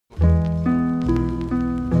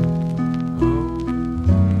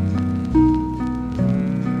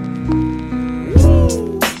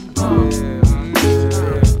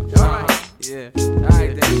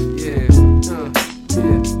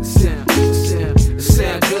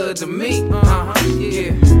good to me.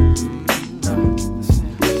 Yeah.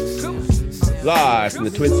 Live from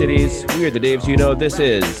the Twin Cities, we are the Daves you know. This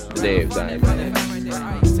is the Daves I know.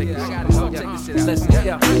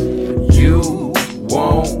 You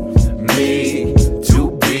want me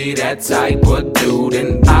to be that type of dude,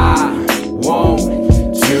 and I want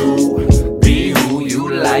to be who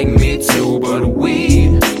you like me to, but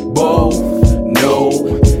we both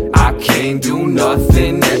know I can't do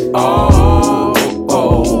nothing at all.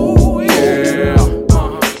 Oh, yeah.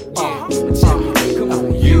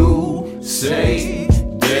 You say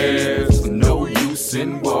there's no use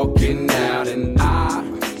in walking out, and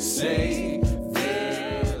I say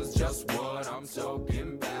there's just what I'm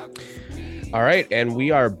talking about. All right, and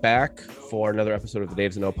we are back for another episode of the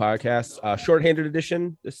Daves I Know podcast. Shorthanded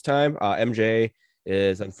edition this time. MJ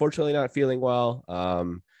is unfortunately not feeling well.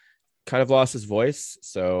 Kind of lost his voice,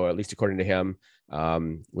 so at least according to him,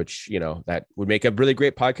 which, you know, that would make a really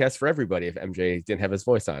great podcast for everybody if MJ didn't have his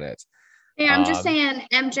voice on it. Hey, I'm just saying,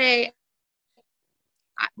 MJ,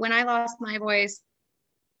 when I lost my voice,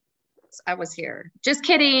 I was here. Just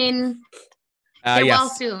kidding. Get well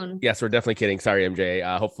soon. Yes, we're definitely kidding. Sorry,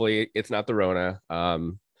 MJ. Hopefully it's not the Rona. I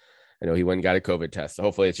know he went and got a COVID test, so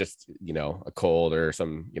hopefully it's just, you know, a cold or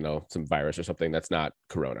some virus or something that's not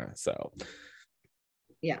Corona. So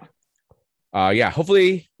yeah.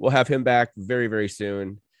 Hopefully we'll have him back very, very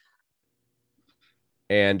soon.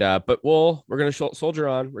 And but we're gonna soldier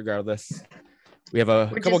on regardless. We have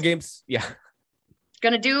a couple games. Yeah.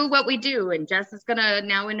 Gonna do what we do, and Jess is gonna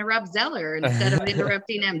now interrupt Zeller instead of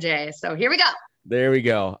interrupting MJ. So here we go. There we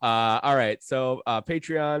go. All right. So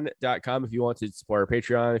patreon.com if you want to support our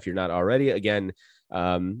Patreon, if you're not already. Again,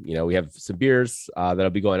 we have some beers that'll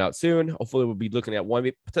be going out soon. Hopefully we'll be looking at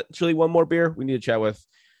potentially one more beer. We need to chat with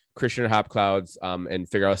Christian and Hop Clouds and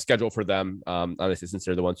figure out a schedule for them. Honestly, since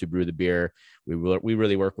they're the ones who brew the beer, we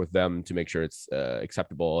really work with them to make sure it's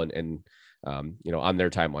acceptable and on their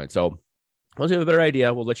timeline. So once we have a better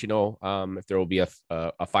idea, we'll let you know if there will be a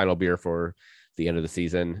final beer for the end of the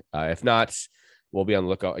season. If not, we'll be on the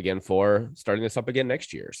lookout again for starting this up again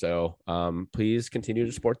next year. So please continue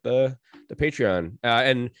to support the Patreon.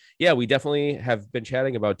 And yeah, we definitely have been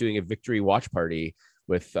chatting about doing a victory watch party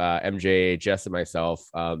with MJ, Jess, and myself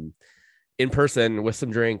in person with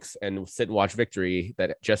some drinks and sit and watch victory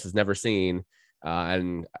that Jess has never seen.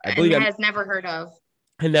 And I believe has never heard of.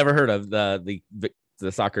 I never heard of the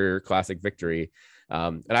soccer classic victory.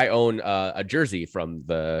 And I own a jersey from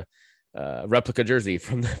the replica jersey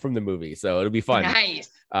from the movie, so it'll be fun. Nice.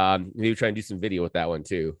 Maybe try and do some video with that one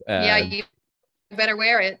too. Yeah, you better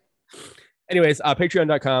wear it. Anyways,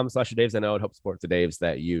 patreon.com/Daves I know and help support the Daves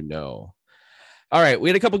that you know. All right, we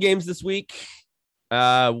had a couple games this week.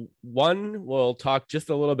 One we'll talk just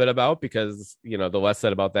a little bit about because, you know, the less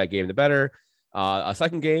said about that game, the better. A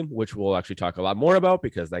second game, which we'll actually talk a lot more about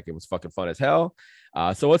because that game was fucking fun as hell.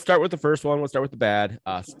 So let's start with the first one. We'll start with the bad.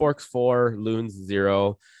 Sporks 4, Loons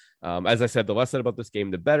 0. As I said, the less said about this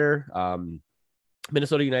game, the better.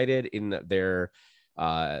 Minnesota United in their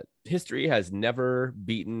history has never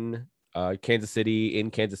beaten Kansas City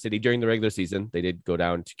in Kansas City during the regular season. They did go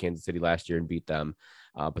down to Kansas City last year and beat them,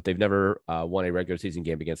 but they've never won a regular season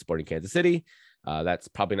game against Sporting Kansas City. That's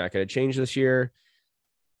probably not going to change this year.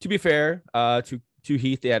 To be fair to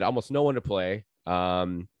Heath, they had almost no one to play.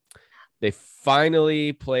 They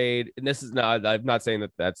finally played, and this is not, I'm not saying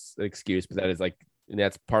that that's an excuse, but that is like, and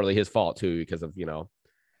that's partly his fault too, because of,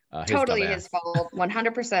 totally his fault,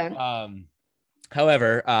 100%.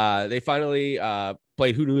 However, they finally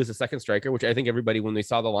played Hunu as a second striker, which I think everybody, when they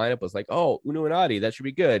saw the lineup, was like, oh, Uno and Adi, that should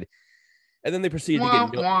be good. And then they proceeded to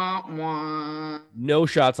get no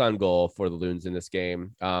shots on goal for the Loons in this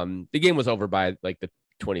game. The game was over by like the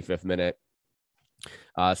 25th minute,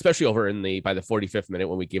 especially over by the 45th minute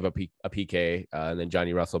when we gave up a PK, and then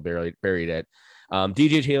Johnny Russell buried it.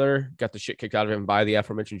 DJ Taylor got the shit kicked out of him by the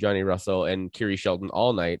aforementioned Johnny Russell and Kiri Shelton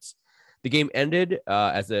all night. The game ended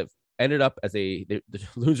the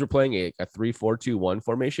Loons were playing a 3-4-2-1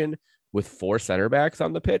 formation with 4 center backs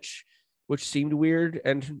on the pitch, which seemed weird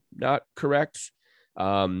and not correct.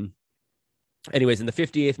 Anyways, in the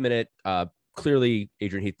 58th minute, clearly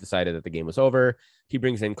Adrian Heath decided that the game was over. He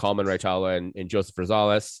brings in Coleman Raitala and Joseph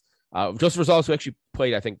Rosales. Joseph Rosales, who actually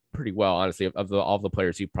played, I think, pretty well, honestly, of all the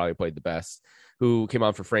players, he probably played the best, who came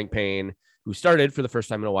on for Frank Payne, who started for the first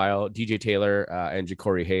time in a while, DJ Taylor and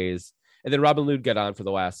Ja'Cory Hayes. And then Robin Lod got on for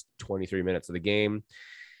the last 23 minutes of the game.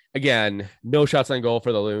 Again, no shots on goal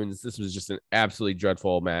for the Loons. This was just an absolutely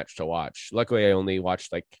dreadful match to watch. Luckily, I only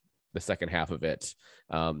watched like the second half of it,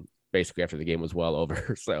 basically after the game was well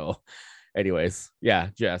over. So Anyways, yeah,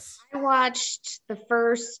 Jess. I watched the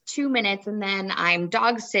first 2 minutes and then I'm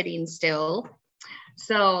dog sitting still.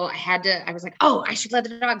 So I was like, oh, I should let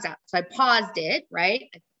the dogs out. So I paused it, right?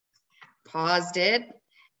 I paused it.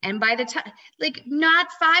 And by the time, like not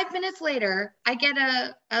 5 minutes later, I get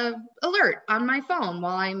a alert on my phone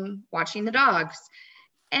while I'm watching the dogs.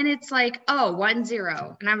 And it's like, oh,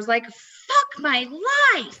 1-0. And I was like, fuck my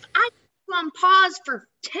life. I on pause for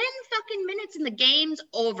 10 fucking minutes and the game's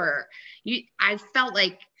over. I felt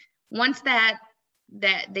like once that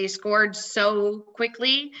they scored so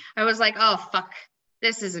quickly, I was like, oh fuck,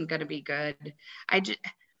 this isn't gonna be good.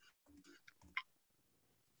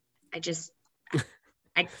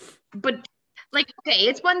 But like, okay,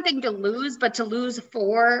 it's one thing to lose, but to lose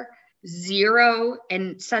 4-0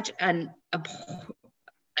 and such a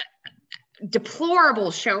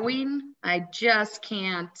deplorable showing, I just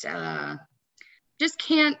can't.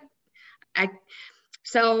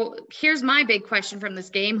 So here's my big question from this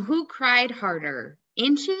game: who cried harder,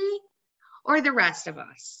 Inchy or the rest of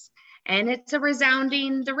us? And it's a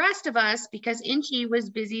resounding the rest of us, because Inchy was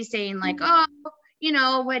busy saying like, oh,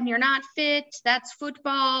 when you're not fit, that's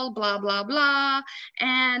football, blah, blah, blah.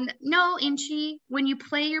 And no, Inchy, when you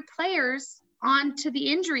play your players onto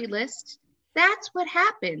the injury list, that's what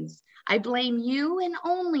happens. I blame you and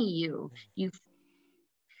only you. You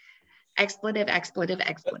expletive.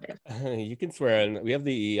 You can swear, and we have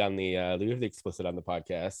the E on we have the explicit on the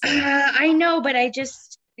podcast. So. I know, but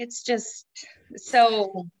it's just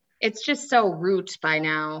so root by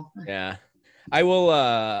now. Yeah. I will.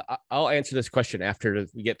 I'll answer this question after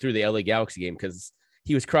we get through the LA Galaxy game, because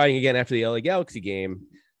he was crying again after the LA Galaxy game,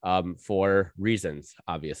 for reasons,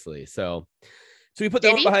 obviously. So we put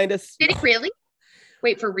that one behind us. Did he really?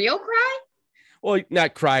 Wait, for real cry? Well,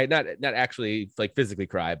 not cry, not actually like physically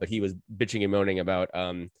cry, but he was bitching and moaning about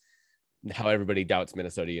how everybody doubts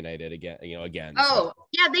Minnesota United again. Oh, so.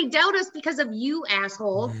 Yeah, they doubt us because of you,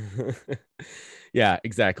 asshole. Yeah,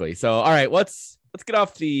 exactly. So, all right, let's get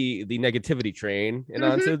off the negativity train and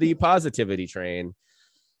onto the positivity train.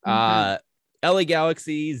 LA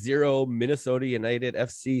Galaxy 0, Minnesota United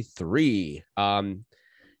FC 3.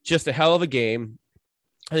 Just a hell of a game.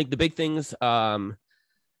 I think the big things.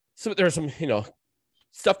 So there's some,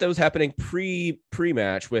 stuff that was happening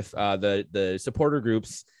pre-match with the supporter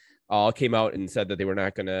groups all came out and said that they were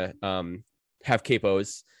not going to have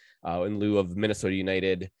capos in lieu of Minnesota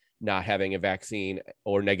United not having a vaccine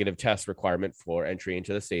or negative test requirement for entry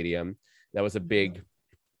into the stadium. That was a big.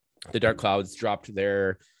 The Dark Clouds dropped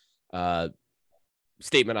their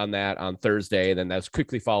statement on that on Thursday, and then that was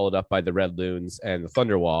quickly followed up by the Red Loons and the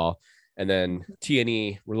Thunderwall. And then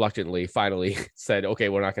TNE reluctantly finally said, okay,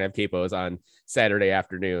 we're not going to have capos on Saturday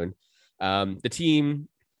afternoon. The team,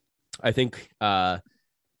 I think,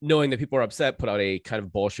 knowing that people are upset, put out a kind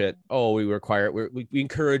of bullshit. Oh, we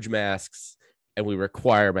encourage masks and we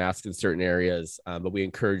require masks in certain areas, but we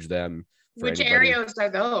encourage them. Which areas are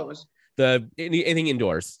those? Anything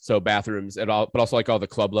indoors, so bathrooms and all, but also like all the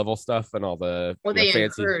club level stuff and all the. Well, they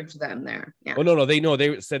fancy... encourage them there. Yeah. Oh no,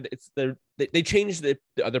 they said they changed the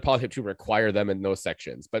other policy to require them in those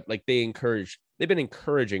sections, but like they've been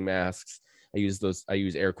encouraging masks. I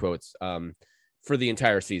use air quotes for the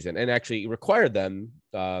entire season, and actually required them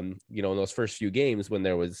in those first few games when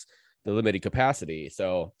there was the limited capacity.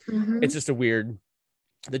 So it's just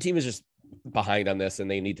the team is just behind on this, and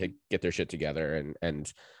they need to get their shit together,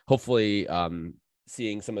 and hopefully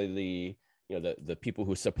seeing some of the the people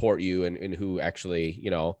who support you and who actually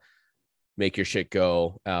make your shit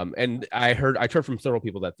go. And I heard from several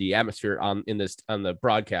people that the atmosphere on the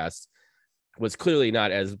broadcast was clearly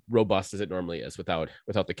not as robust as it normally is without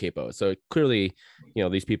the capos. So clearly,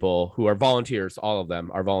 these people who are volunteers, all of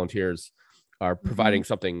them are volunteers, are providing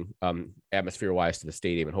something atmosphere wise to the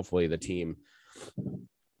stadium, and hopefully the team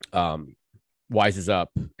wises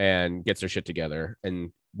up and gets their shit together,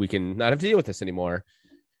 and we can not have to deal with this anymore.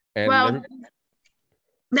 And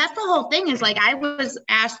that's the whole thing, is like, I was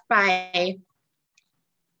asked by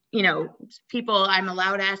people, I'm a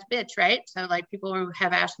loud ass bitch, right? So like people who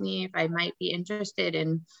have asked me if I might be interested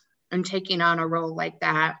in taking on a role like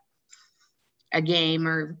that, a game,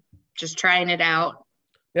 or just trying it out.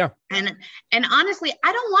 Yeah. And honestly,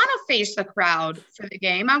 I don't want to face the crowd for the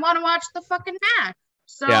game. I want to watch the fucking match.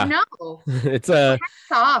 So yeah. No, it's hats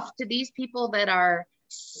off to these people that are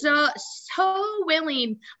so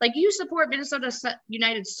willing. Like, you support Minnesota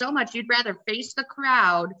United so much, you'd rather face the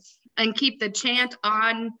crowd and keep the chant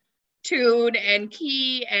on tune and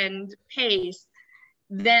key and pace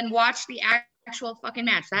than watch the actual fucking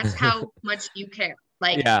match. That's how much you care.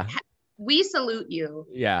 Like, yeah. We salute you.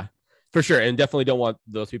 Yeah. For sure, and definitely don't want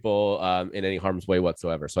those people in any harm's way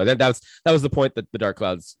whatsoever. So I think that was the point that the Dark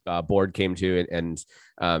Clouds board came to, and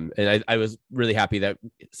I was really happy that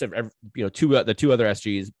the two other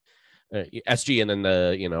SGs, SG, and then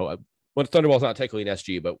when Thunderwall's not technically an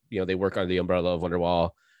SG, but they work under the umbrella of Wonderwall.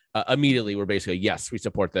 Immediately, we're basically yes, we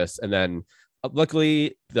support this, and then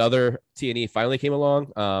luckily the other TNE finally came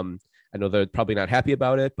along. I know they're probably not happy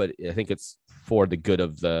about it, but I think it's for the good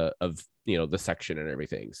of the section and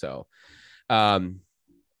everything. So, but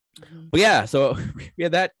yeah, so we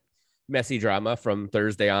had that messy drama from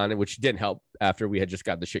Thursday on, which didn't help after we had just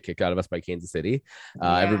got the shit kicked out of us by Kansas City.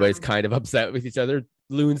 Everybody's kind of upset with each other.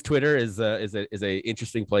 Loon's Twitter is a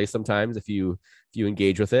interesting place sometimes if you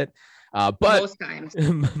engage with it. But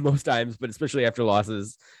most times, but especially after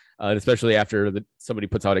losses, and especially after somebody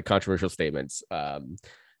puts out a controversial statements,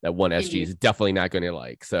 that one SG is definitely not going to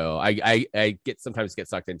like. So I sometimes get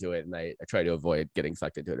sucked into it, and I try to avoid getting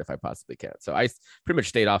sucked into it if I possibly can. So I pretty much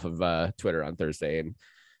stayed off of Twitter on Thursday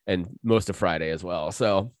and most of Friday as well.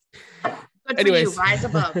 So anyways, rise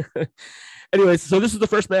above. Anyways, so this is the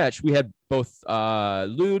first match. We had both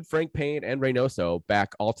Lude, Frank Payne, and Reynoso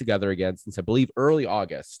back all together again since I believe early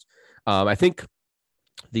August. I think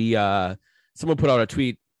someone put out a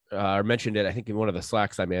tweet or mentioned it, I think in one of the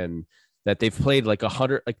Slacks I'm in, that they've played like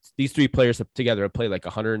 100, like these three players together have played like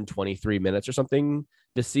 123 minutes or something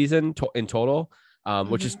this season in total,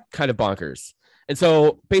 which is kind of bonkers. And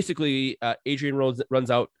so basically Adrian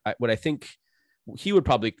runs out what I think he would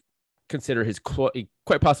probably consider his quite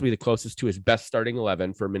possibly the closest to his best starting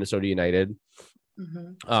 11 for Minnesota United.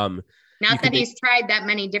 Not that he's tried that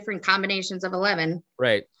many different combinations of 11.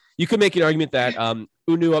 Right. You could make an argument that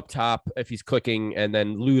Unu up top, if he's clicking, and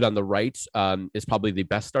then Lude on the right is probably the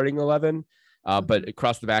best starting 11. But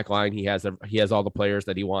across the back line, he has all the players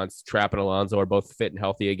that he wants. Trapp and Alonso are both fit and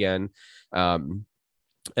healthy again. So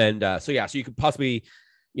you could possibly,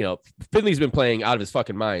 Finley's been playing out of his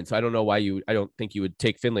fucking mind. So I don't know why I don't think you would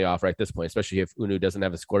take Finley off right at this point, especially if Unu doesn't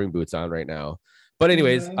have his scoring boots on right now. But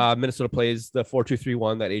anyways, Minnesota plays the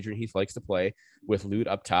 4-2-3-1 that Adrian Heath likes to play with Lude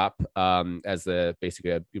up top as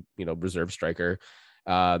basically a reserve striker.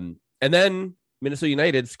 And then Minnesota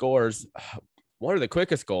United scores one of the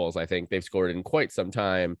quickest goals I think they've scored in quite some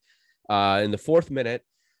time. In the 4th minute,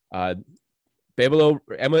 Emmanuel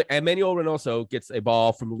Reynoso gets a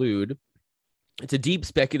ball from Lude. It's a deep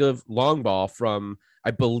speculative long ball from,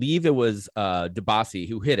 I believe it was Debasi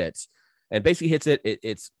who hit it. And basically hits it.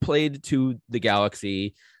 It's played to the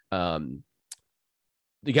Galaxy. The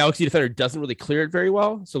Galaxy defender doesn't really clear it very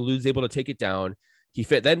well, so Lude's able to take it down. He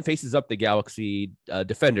then faces up the Galaxy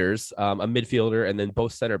defenders, a midfielder, and then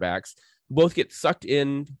both center backs. Both get sucked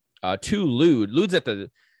in to Lude. Lude's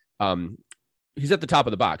he's at the top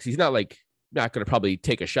of the box. He's not going to probably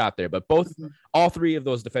take a shot there, but all three of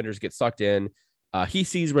those defenders get sucked in. He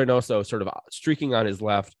sees Reynoso sort of streaking on his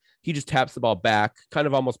left. He just taps the ball back, kind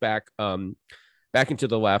of almost back into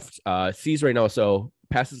the left, sees Reynoso,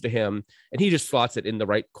 passes to him, and he just slots it in the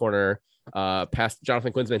right corner past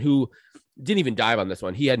Jonathan Klinsmann, who didn't even dive on this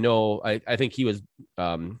one. He had I think he was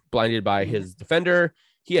blinded by his defender.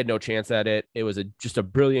 He had no chance at it. It was just a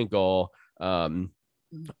brilliant goal.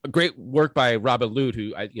 Great work by Robin Lude,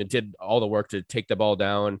 who did all the work to take the ball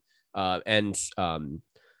down and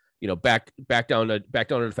back down a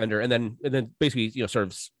defender, and then basically sort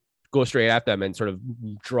of go straight at them and sort of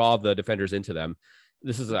draw the defenders into them.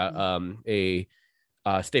 This is a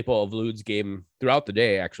staple of Lude's game throughout the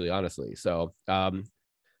day, actually, honestly. So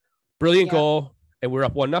brilliant goal, and we're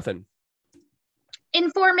up 1-0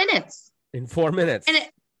 in 4 minutes. And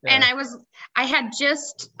I had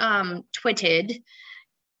just tweeted,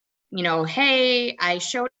 hey, I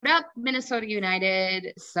showed up Minnesota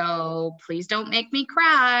United, so please don't make me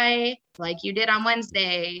cry like you did on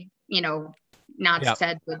Wednesday.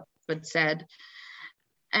 Said, but said.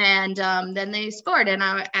 And then they scored, and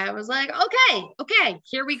I was like, okay,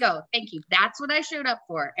 here we go. Thank you. That's what I showed up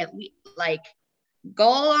for. At least,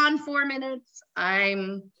 goal on 4 minutes.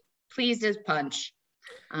 I'm pleased as punch.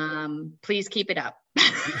 Please keep it up.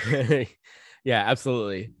 Yeah,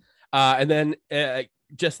 absolutely. And then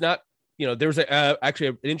just not, there was actually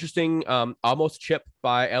an interesting almost chip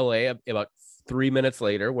by LA about 3 minutes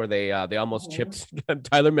later, where they almost chipped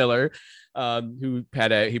Tyler Miller, who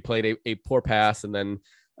played a poor pass, and then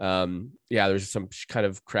there's some kind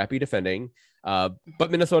of crappy defending. But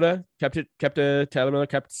Minnesota Tyler Miller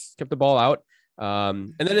kept the ball out.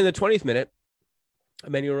 And then in the 20th minute,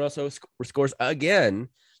 Emmanuel Reynoso scores again.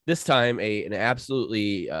 This time an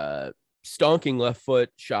absolutely stonking left foot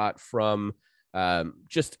shot from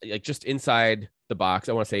just inside the box.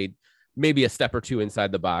 I want to say maybe a step or two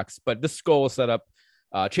inside the box, but this goal was set up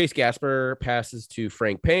Chase Gasper passes to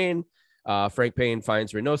Frank Payne. Frank Payne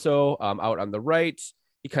finds Reynoso out on the right.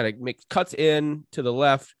 He kind of cuts in to the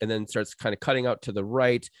left and then starts kind of cutting out to the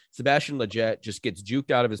right. Sebastian Lletget just gets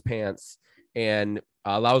juked out of his pants and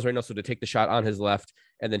allows Reynoso to take the shot on his left,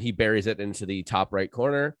 and then he buries it into the top right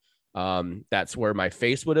corner. That's where my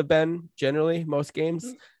face would have been generally most games.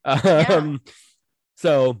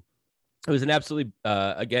 So it was an absolutely,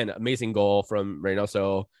 again, amazing goal from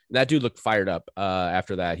Reynoso. That dude looked fired up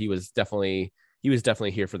after that. He was definitely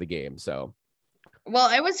here for the game. So,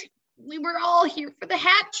 well, we were all here for the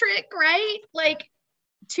hat trick, right? Like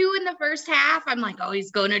 2 in the first half. I'm like, oh, he's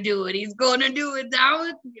going to do it. He's going to do it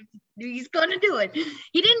now. He's going to do it.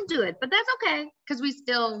 He didn't do it, but that's okay. Cause we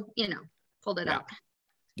still, pulled it out.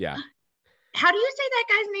 Yeah. How do you say that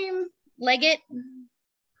guy's name?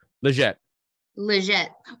 Lletget.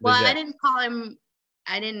 Well,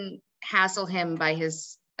 I didn't hassle him by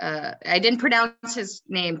his, I didn't pronounce his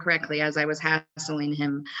name correctly as I was hassling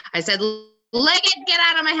him. I said, Leggett, get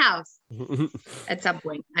out of my house at some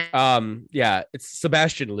point. Yeah, it's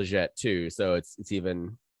Sebastian Lletget too. So it's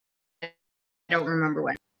even, I don't remember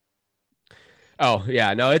when. Oh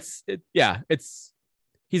yeah, no, he's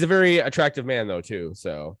a very attractive man though too.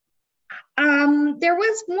 So, there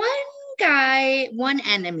was one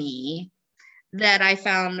enemy that I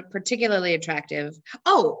found particularly attractive.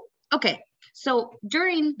 Oh, okay. So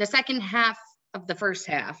during the second half of the first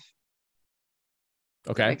half.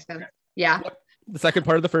 Okay. Yeah. The second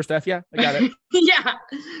part of the first half. Yeah, I got it. Yeah.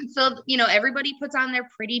 So, everybody puts on their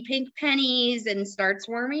pretty pink pennies and starts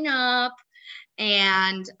warming up.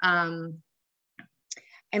 And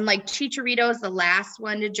like Chicharito is the last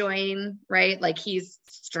one to join, right? Like he's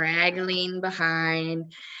straggling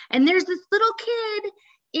behind. And there's this little kid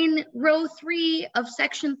in row 3 of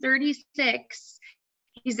section 36.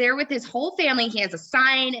 He's there with his whole family. He has a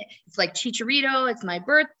sign. It's like, Chicharito, it's my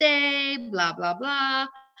birthday, blah, blah, blah.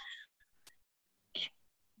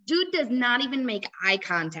 Dude does not even make eye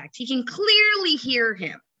contact. He can clearly hear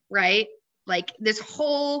him, right? Like this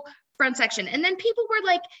whole front section. And then people were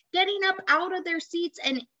like getting up out of their seats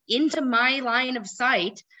and into my line of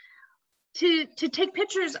sight to take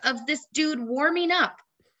pictures of this dude warming up.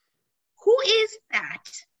 Who is that?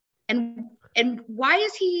 And why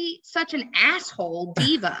is he such an asshole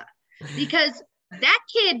diva? Because that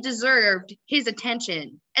kid deserved his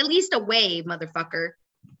attention. At least a wave, motherfucker.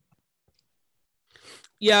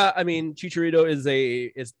 Yeah, I mean, Chicharito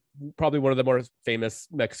is probably one of the more famous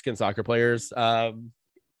Mexican soccer players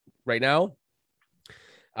right now.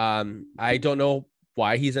 I don't know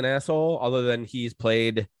why he's an asshole, other than he's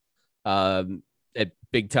played at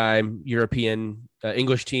big time European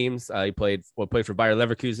English teams. He played for Bayer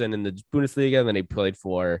Leverkusen in the Bundesliga, and then he played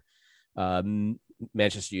for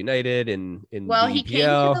Manchester United in well, he came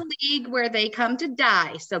to the league where they come to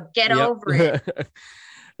die. So get over it.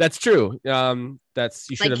 That's true. That's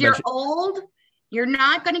you should like you're old. You're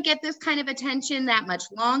not going to get this kind of attention that much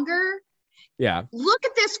longer. Yeah. Look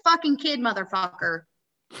at this fucking kid, motherfucker.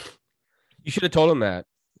 You should have told him that.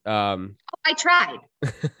 I tried.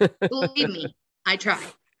 Believe me, I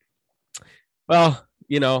tried. Well,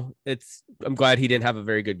 I'm glad he didn't have a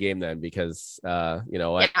very good game then, because what?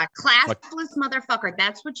 Yeah, classless motherfucker.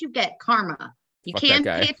 That's what you get, karma. You can't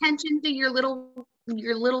pay attention to your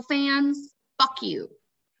little fans. Fuck you.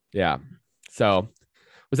 Yeah. So,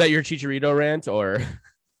 was that your Chicharito rant, or?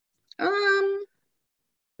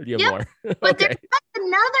 Or do you have more? But okay. There's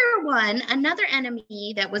another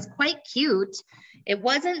enemy that was quite cute. It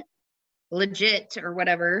wasn't legit or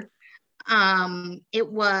whatever.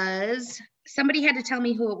 It was, somebody had to tell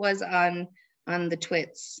me who it was on the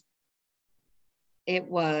twits. It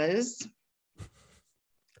was.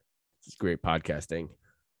 It's great podcasting.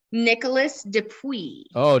 Nicholas Dupuis.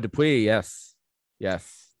 Oh, Dupuis,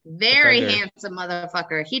 yes. Very handsome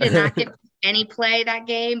motherfucker. He did not get any play that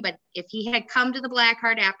game, but if he had come to the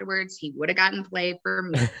Blackheart afterwards, he would have gotten play for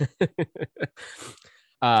me.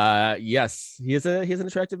 Yes, he's an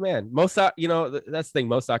attractive man. Most that's the thing.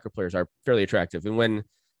 Most soccer players are fairly attractive, and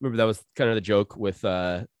remember that was kind of the joke with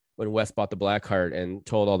when Wes bought the Blackheart and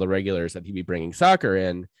told all the regulars that he'd be bringing soccer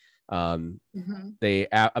in. They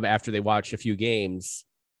after they watched a few games,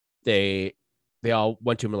 they all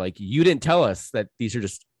went to him and like, you didn't tell us that these are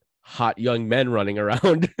just hot young men running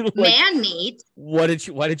around. Like, man meat. Why did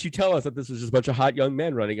you tell us that this was just a bunch of hot young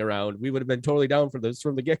men running around? We would have been totally down for this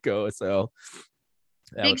from the get-go. So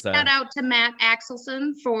big shout out to Matt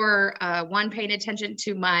Axelson for paying attention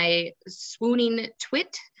to my swooning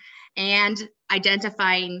twit and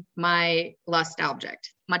identifying my lust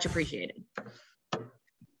object. Much appreciated.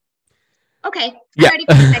 Okay, yeah. ready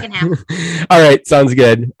for the second half. All right, sounds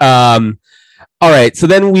good. All right, so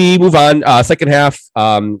then we move on. Second half,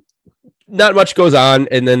 not much goes on,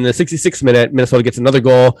 and then the 66th minute, Minnesota gets another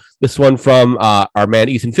goal. This one from our man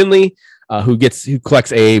Ethan Finley, who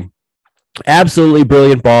collects a absolutely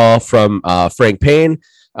brilliant ball from Frank Payne.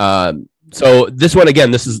 So this one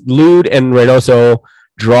again, this is Lude and Reynoso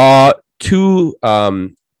draw two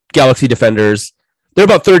Galaxy defenders. They're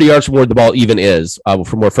about 30 yards from where the ball even is,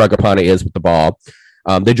 from where Fragapane is with the ball.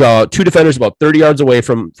 They draw two defenders about 30 yards away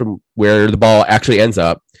from where the ball actually ends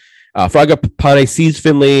up. Fragapane sees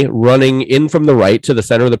Finley running in from the right to the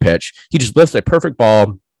center of the pitch. He just lifts a perfect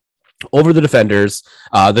ball over the defenders.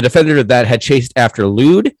 The defender that had chased after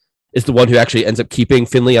Lude is the one who actually ends up keeping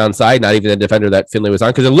Finley onside, not even the defender that Finley was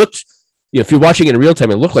on, because it looked, if you're watching it in real time,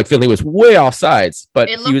 it looked like Finley was way off sides, but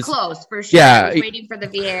it looked close for sure. Yeah, I was waiting for the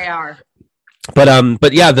VAR.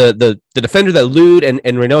 But yeah, the defender that Lude and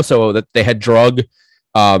Reynoso that they had drug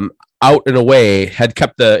out and away had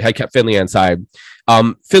kept Finley onside.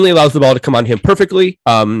 Finley allows the ball to come on him perfectly.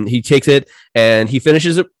 He takes it and he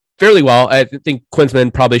finishes it fairly well. I think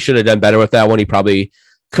Klinsmann probably should have done better with that one. He probably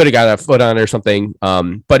could have got a foot on it or something.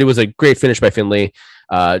 But it was a great finish by Finley,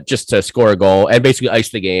 just to score a goal and basically ice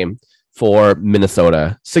the game for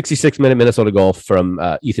Minnesota. 66-minute Minnesota goal from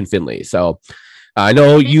Ethan Finley. So I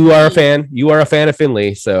know you are a fan. You are a fan of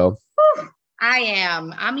Finley. So I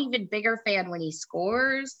am. I'm even bigger fan when he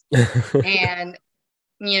scores. And,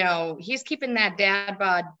 he's keeping that dad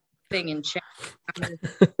bod thing in check.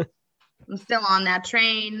 I'm still on that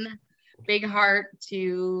train. Big heart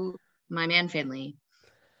to my man Finley.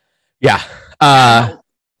 Yeah.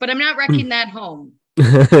 But I'm not wrecking that home.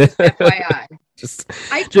 FYI.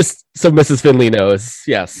 Just so Mrs. Finley knows.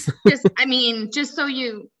 Yes. just so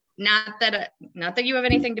you, not that you have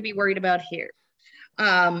anything to be worried about here.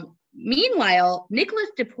 Meanwhile, Nicholas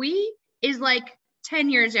Dupuis is like 10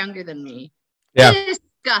 years younger than me. Yeah.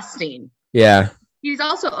 Disgusting. Yeah. He's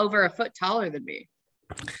also over a foot taller than me.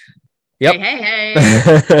 Yep. Hey.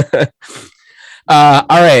 All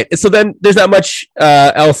right. So then there's not much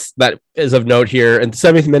else that is of note here. In the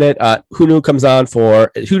 70th minute,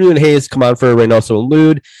 Hunu and Hayes come on for Reynoso and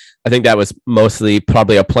Lude. I think that was mostly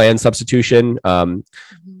probably a planned substitution,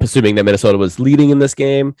 assuming that Minnesota was leading in this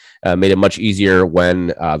game. Made it much easier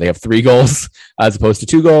when they have 3 goals as opposed to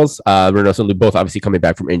 2 goals. Reynoso and Lude both obviously coming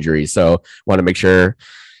back from injuries, so want to make sure.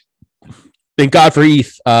 Thank God for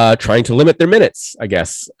Eth trying to limit their minutes, I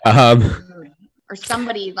guess. Or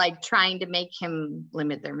somebody like trying to make him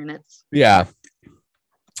limit their minutes. Yeah.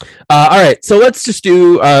 All right. So let's just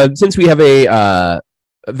do, since we have a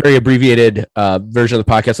very abbreviated version of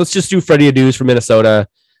the podcast, let's just do Freddie Adu's for Minnesota.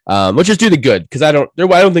 Let's just do the good, because I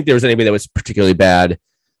don't think there was anybody that was particularly bad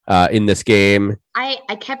in this game. I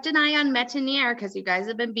kept an eye on Metenier because you guys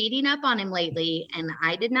have been beating up on him lately, and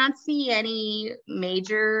I did not see any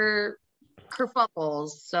major kerfuffles.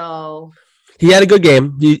 So he had a good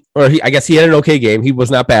game. I guess he had an okay game. He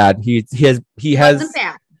was not bad. He has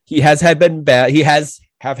been bad. He has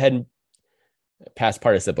had past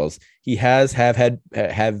participles. He has have been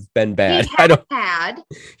bad.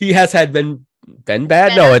 He has been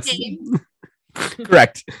bad. No, it's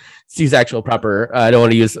correct. Use actual proper. I don't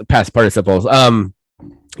want to use past participles.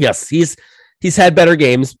 Yes, he's had better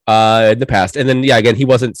games in the past, and then again, he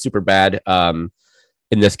wasn't super bad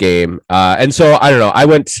in this game. And so I don't know. I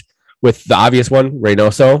went with the obvious one,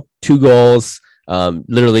 Reynoso, 2 goals,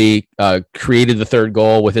 literally created the 3rd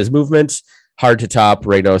goal with his movement. Hard to top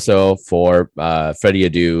Reynoso for Freddie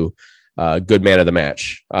Adu, good man of the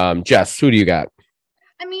match. Jess, who do you got?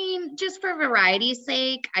 Just for variety's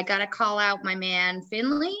sake, I got to call out my man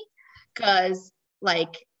Finley, because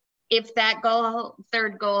if that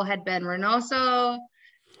 3rd goal had been Reynoso,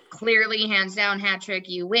 clearly hands down hat trick,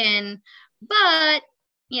 you win. But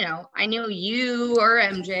I knew you or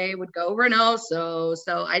MJ would go Reynoso,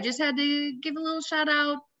 so I just had to give a little shout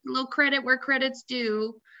out, a little credit where credit's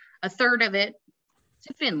due, a 1/3 of it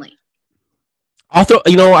to Finley. Also,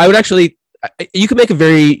 I would actually, you could make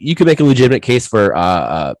a legitimate case for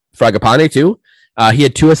Fragapane too. He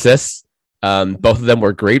had 2 assists. Both of them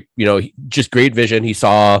were great. Just great vision. He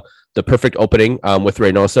saw the perfect opening with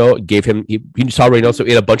Reynoso. He saw Reynoso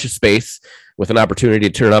in a bunch of space with an opportunity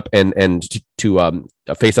to turn up and to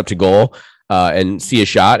face up to goal and see a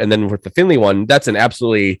shot. And then with the Finley one, that's an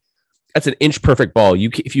inch perfect ball.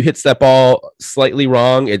 If you hits that ball slightly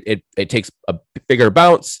wrong, it takes a bigger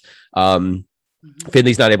bounce.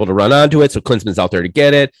 Finley's not able to run onto it, so Klinsmann's out there to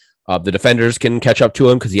get it. The defenders can catch up to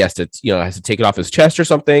him because he has to take it off his chest or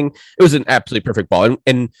something. It was an absolutely perfect ball,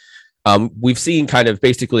 and we've seen kind of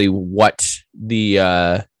basically what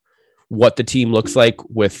the team looks like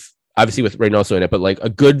with Reynoso in it, but like a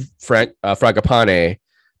good Fragapane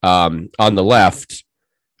on the left.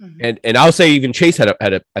 And I'll say even Chase had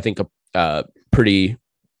I think a pretty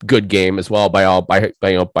good game as well by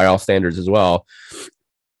all standards as well.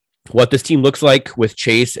 What this team looks like with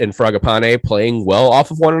Chase and Fragapane playing well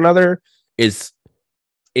off of one another is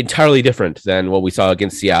entirely different than what we saw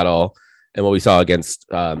against Seattle and what we saw against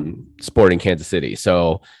Sporting Kansas City.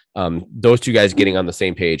 So those two guys getting on the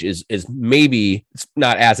same page is maybe it's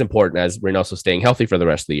not as important as Reynoso staying healthy for the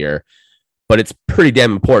rest of the year, but it's pretty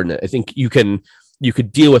damn important. I think you could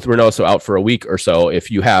deal with Reynoso out for a week or so if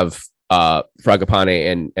you have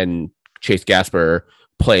Fragapane and Chase Gasper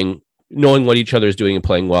playing, knowing what each other is doing and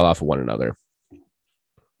playing well off of one another.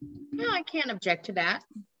 No, I can't object to that.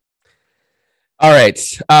 All right.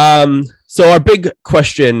 So our big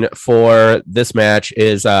question for this match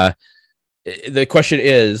is, the question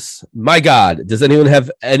is, my God, does anyone have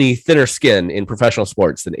any thinner skin in professional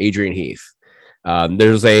sports than Adrian Heath?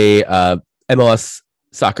 There's a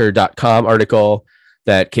MLSsoccer.com article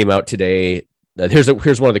that came out today.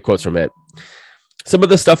 Here's one of the quotes from it. Some of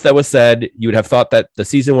the stuff that was said, you would have thought that the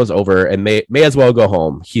season was over and may as well go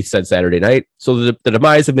home, Heath said Saturday night. So the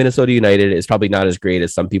demise of Minnesota United is probably not as great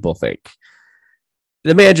as some people think.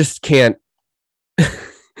 The man just can't.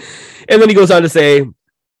 And then he goes on to say,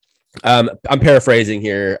 I'm paraphrasing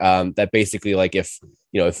here, that basically, like, if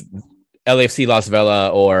LAFC lost Vela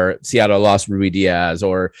or Seattle lost Rui Diaz,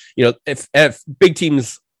 or if big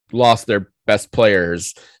teams lost their best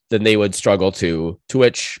players, then they would struggle too. To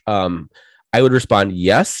which I would respond,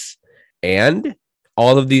 yes, and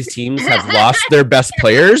all of these teams have lost their best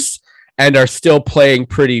players and are still playing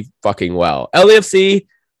pretty fucking well. LAFC,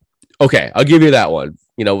 okay, I'll give you that one.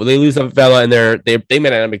 They lose Vela and they may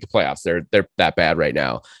not make the playoffs. They're that bad right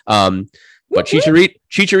now. But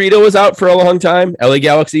Chicharito was out for a long time. LA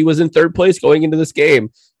Galaxy was in third place going into this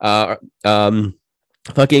game. Fucking Alan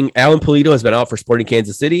Pulido has been out for Sporting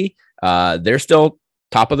Kansas City. They're still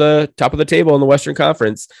top of the table in the Western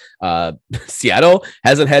Conference. Seattle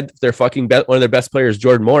hasn't had their fucking one of their best players,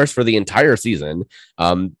 Jordan Morris, for the entire season.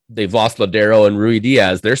 They've lost Ladero and Rui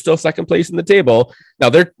Diaz. They're still second place in the table. Now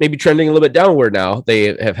they're maybe trending a little bit downward now.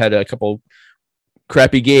 They have had a couple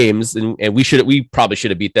crappy games, and we probably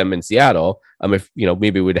should have beat them in Seattle. If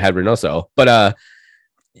maybe we'd had Reynoso, but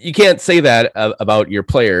you can't say that about your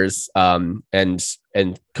players, and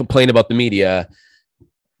complain about the media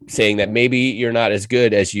saying that maybe you're not as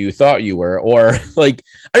good as you thought you were, or like,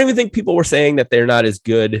 I don't even think people were saying that they're not as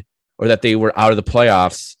good or that they were out of the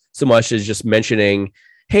playoffs so much as just mentioning,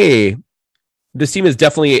 hey, this team is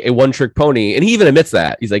definitely a one-trick pony. And he even admits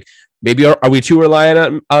that. He's like, maybe are we too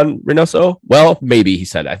reliant on Reynoso? Well, maybe, he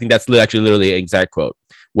said. I think that's actually literally an exact quote.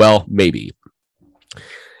 Well, maybe.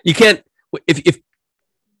 You can't, if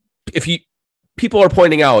you people are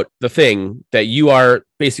pointing out the thing that you are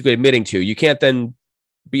basically admitting to, you can't then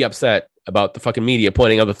be upset about the fucking media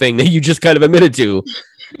pointing out the thing that you just kind of admitted to.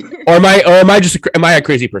 Or am I a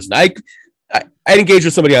crazy person? I engaged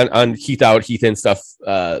with somebody on Heath in stuff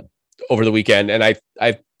over the weekend, and I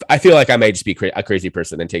feel like I may just be a crazy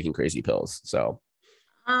person and taking crazy pills. So,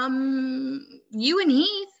 you and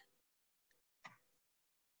Heath.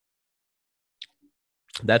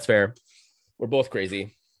 That's fair. We're both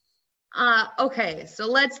crazy. Okay, so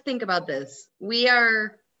let's think about this. We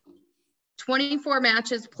are 24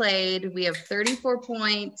 matches played. We have 34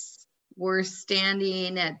 points. We're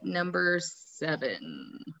standing at number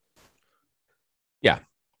 7. Yeah.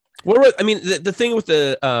 The thing with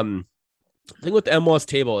the MLS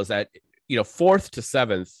table is that 4th to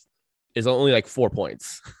 7th is only like 4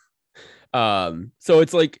 points. So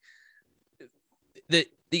it's like the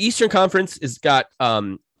Eastern Conference has got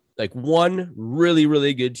like one really,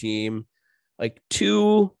 really good team, like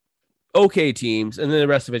 2 okay teams, and then the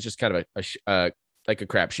rest of it's just kind of like a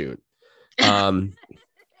crapshoot.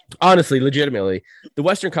 Honestly, legitimately, the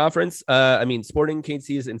Western Conference, Sporting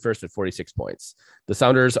KC is in first at 46 points. The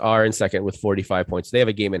Sounders are in second with 45 points. They have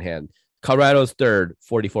a game in hand. Colorado's third,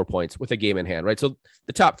 44 points with a game in hand, right? So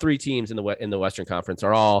the top 3 teams in the Western Conference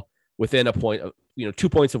are all within a point of, 2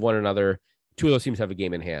 points of one another. 2 of those teams have a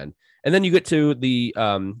game in hand. And then you get to the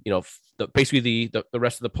basically the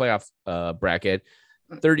rest of the playoff bracket.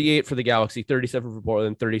 38 for the Galaxy, 37 for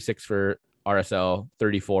Portland, 36 for RSL,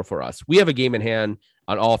 34 for us. We have a game in hand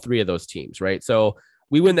on all 3 of those teams, right? So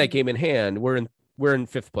we win that game in hand. We're in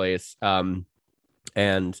 5th place,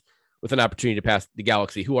 and with an opportunity to pass the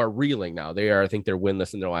Galaxy, who are reeling now. I think they're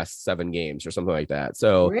winless in their last 7 games or something like that.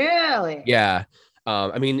 So really, yeah.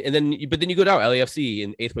 But then you go down. LAFC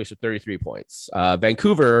in 8th place with 33 points.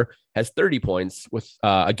 Vancouver has 30 points with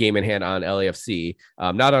a game in hand on LAFC.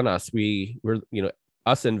 Not on us. We're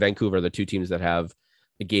us and Vancouver, the 2 teams that have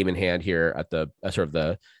a game in hand here at the sort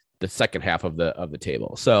of the second half of the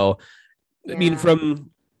table. So, I mean,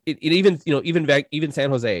 from it even, even San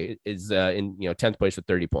Jose is in 10th place with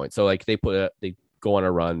 30 points. So like they go on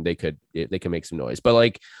a run, they can make some noise, but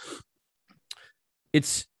like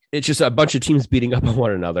it's just a bunch of teams beating up on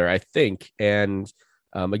one another, I think. And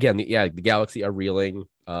again, the Galaxy are reeling.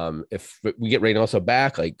 If we get Reynoso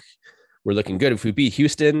back, like we're looking good. If we beat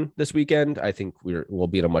Houston this weekend, I think we'll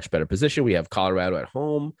be in a much better position. We have Colorado at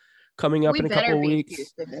home coming up in a couple of weeks.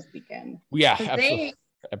 Houston this weekend. Yeah, absolutely.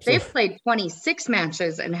 They've played 26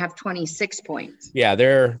 matches and have 26 points. Yeah,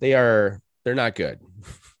 they're not good.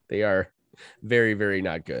 They are very, very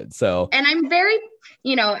not good. So, and I'm very,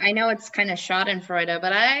 I know it's kind of schadenfreude,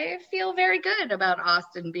 but I feel very good about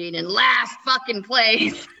Austin being in last fucking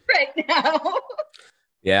place right now.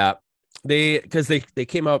 Yeah, because they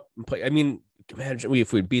came up and play. I mean, imagine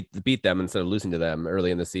if we beat them instead of losing to them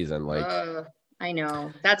early in the season. Like, I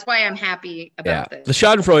know. That's why I'm happy about this. The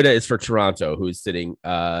Schadenfreude is for Toronto, who's sitting,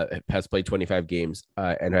 has played 25 games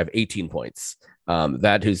and have 18 points.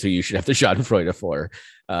 That is who you should have the Schadenfreude for,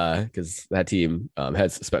 because that team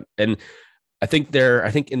has spent. And I think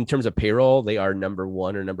in terms of payroll, they are number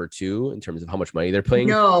 1 or number 2 in terms of how much money they're playing.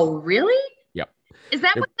 No, really? Yep. Is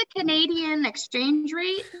that what the Canadian exchange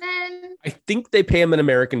rate then? I think they pay them in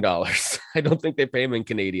American dollars. I don't think they pay them in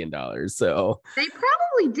Canadian dollars. So they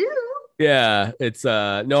probably do. Yeah, it's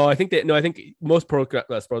I think most pro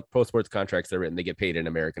sports contracts are written, they get paid in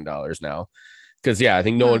American dollars now. Because I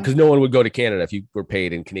think no one would go to Canada if you were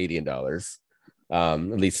paid in Canadian dollars. At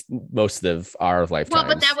least most of our lifetimes.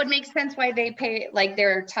 Well, but that would make sense why they pay, like,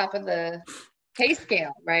 they're top of the pay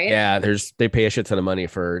scale, right? Yeah, they pay a shit ton of money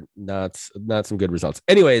for not some good results.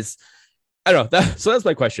 Anyways, I don't know. So that's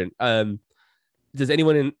my question. Does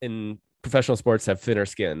anyone in professional sports have thinner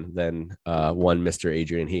skin than one Mr.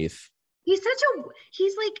 Adrian Heath? He's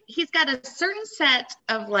got a certain set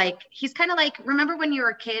of, like, he's kind of like, remember when you were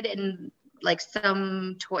a kid and like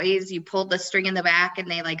some toys, you pulled the string in the back and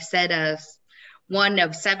they like said one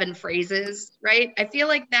of 7 phrases, right? I feel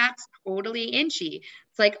like that's totally Inchy.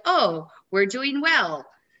 It's like, oh, we're doing well.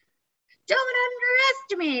 Don't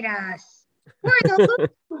underestimate us. We're the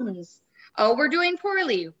Loons. Oh, we're doing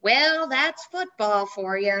poorly. Well, that's football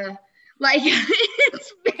for you. Like,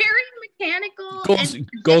 it's very mechanical.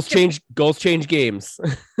 Goals change games.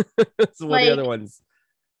 That's one of the other ones.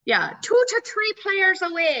 Yeah, 2 to 3 players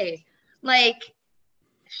away. Like,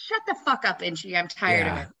 shut the fuck up, Inchy. I'm tired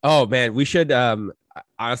of it. Oh man, we should.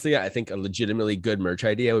 Honestly, I think a legitimately good merch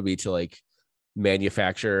idea would be to like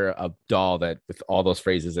manufacture a doll that with all those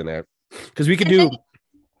phrases in it, because we could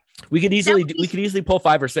easily pull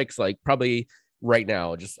 5 or 6, like probably right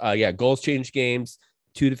now. Just goals change games.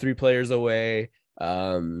 2 to 3 players away.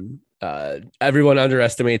 Everyone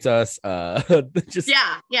underestimates us. No,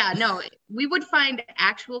 we would find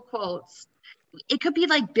actual quotes. It could be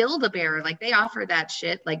like Build-A-Bear, like they offer that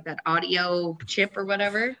shit, like that audio chip or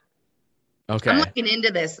whatever. Okay, I'm looking into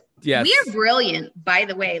this. Yes, we are brilliant, by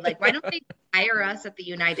the way. Like, why don't they hire us at the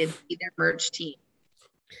United to be their merch team?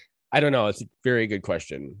 I don't know. It's a very good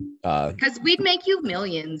question. Because we'd make you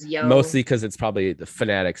millions, yo. Mostly because it's probably the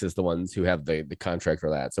Fanatics is the ones who have the contract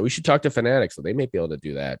for that. So we should talk to Fanatics, so they may be able to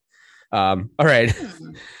do that. All right.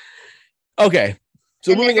 Okay.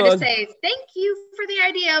 So moving on. Say thank you for the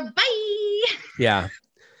idea. Bye. Yeah.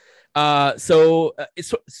 So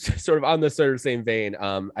it's sort of on the sort of same vein.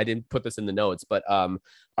 I didn't put this in the notes, but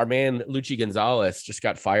our man Luchi Gonzalez just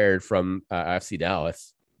got fired from FC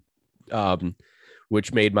Dallas.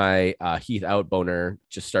 Which made my Heath out boner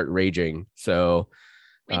just start raging. So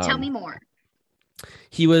wait, tell me more.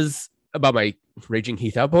 He was about my raging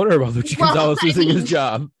Heath out boner or about Luchi Gonzalez losing his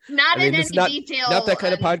job. Not in any detail. Not that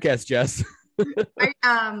kind of podcast, Jess.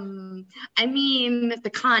 I mean the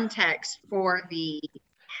context for the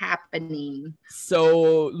happening.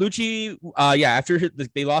 So Luchi, after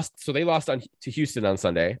they lost to Houston on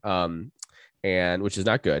Sunday, and which is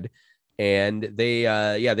not good. And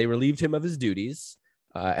they relieved him of his duties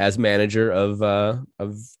as manager of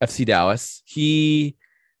FC Dallas. He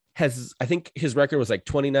has, I think his record was like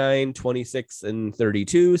 29, 26, and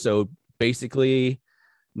 32. So basically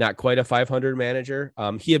not quite a 500 manager.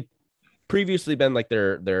 He had previously been like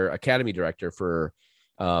their academy director for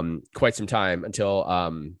quite some time until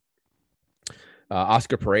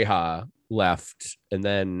Oscar Pareja left. And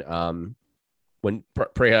then when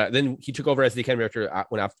Pareja, then he took over as the academy director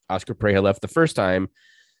when Oscar Pareja left the first time,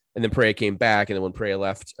 and then Pareja came back, and then when Pareja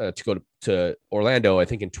left to go to Orlando, I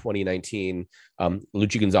think in 2019,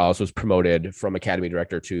 Luchi Gonzalez was promoted from academy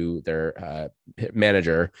director to their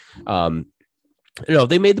manager.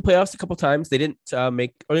 They made the playoffs a couple times. They didn't they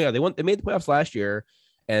made the playoffs last year,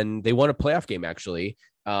 and they won a playoff game actually.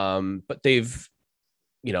 But they've,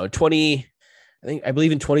 I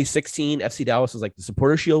believe in 2016, FC Dallas was like the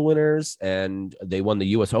Supporter Shield winners, and they won the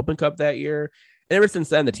U.S. Open Cup that year. And ever since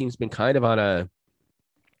then, the team's been kind of on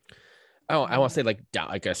I want to say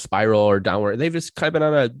like a spiral or downward. They've just kind of been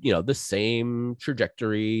on the same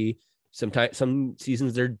trajectory. Sometimes some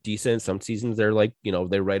seasons they're decent, some seasons they're like,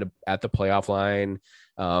 they're right at the playoff line.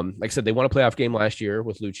 Like I said, they won a playoff game last year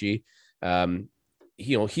with Lucci. They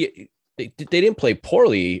didn't play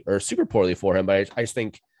poorly or super poorly for him, but I just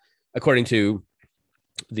think, according to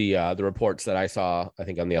the reports that I saw, I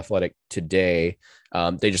think on The Athletic today,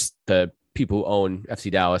 the people who own FC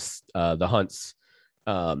Dallas, the Hunts,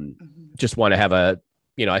 just want to have I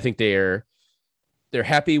think they're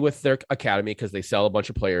happy with their academy because they sell a bunch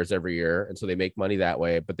of players every year, and so they make money that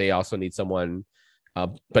way. But they also need someone.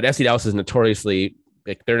 But FC Dallas is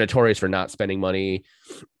they're notorious for not spending money,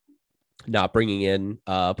 not bringing in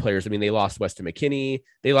players. I mean, they lost Weston McKennie.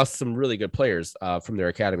 They lost some really good players from their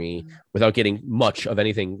academy without getting much of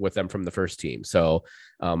anything with them from the first team. So,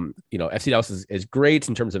 FC Dallas is great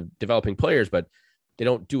in terms of developing players, but they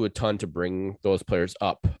don't do a ton to bring those players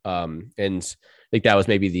up. And I think that was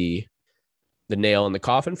maybe the nail in the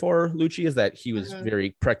coffin for Lucci, is that he was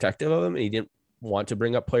very protective of them, and he didn't want to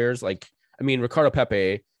bring up players Ricardo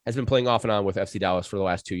Pepe has been playing off and on with FC Dallas for the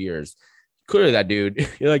last 2 years. Clearly that dude,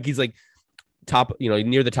 he's like top,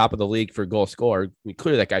 near the top of the league for goal score. I mean,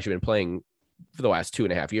 clearly that guy should have been playing for the last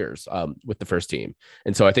 2.5 years with the first team.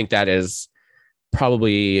 And so I think that is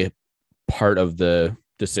probably part of the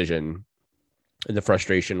decision and the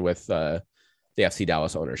frustration with the FC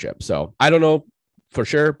Dallas ownership. So I don't know for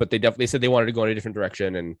sure, but they said they wanted to go in a different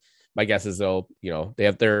direction. And my guess is they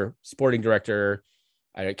have their sporting director.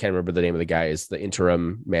 I can't remember the name of the guy, is the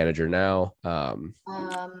interim manager now. But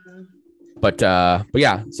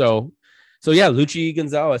yeah, so yeah, Lucci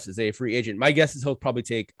Gonzalez is a free agent. My guess is he'll probably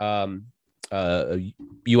take a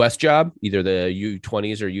U.S. job, either the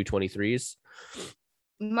U20s or U23s.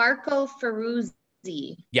 Marco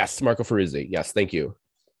Ferruzzi. Yes, Marco Ferruzzi. Yes, thank you.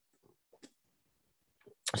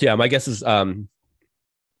 So yeah, my guess is he'll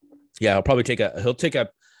probably take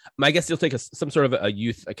some sort of a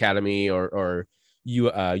youth academy or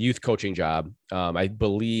youth coaching job. I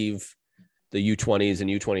believe the U20s and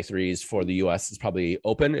U23s for the US is probably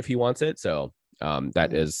open if he wants it. So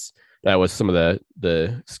that was some of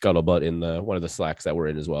the scuttlebutt in one of the slacks that we're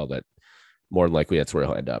in as well, that more than likely that's where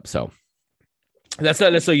he'll end up. So that's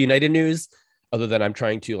not necessarily United news, other than I'm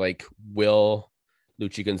trying to will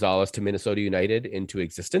Lucci Gonzalez to Minnesota United into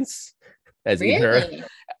existence. Really?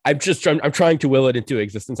 I'm trying to will it into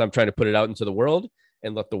existence. I'm trying to put it out into the world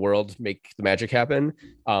and let the world make the magic happen.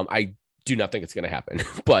 I do not think it's going to happen,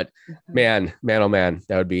 but man, oh man,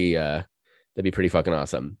 that'd be pretty fucking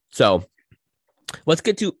awesome. So let's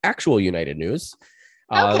get to actual United news.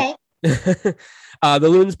 Okay. The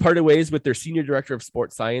Loons parted ways with their senior director of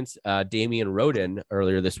sports science, Damian Roden,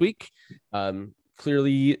 earlier this week.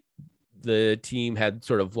 Clearly the team had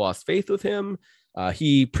sort of lost faith with him.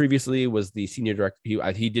 He previously was the senior director.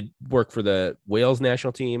 He did work for the Wales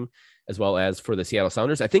national team as well as for the Seattle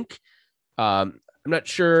Sounders. I think, I'm not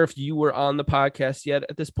sure if you were on the podcast yet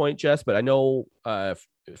at this point, Jess, but I know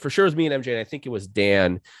for sure it was me and MJ, and I think it was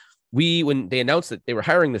Dan. When they announced that they were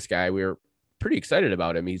hiring this guy, we were pretty excited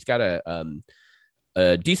about him. He's got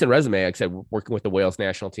a decent resume. Like I said, working with the Wales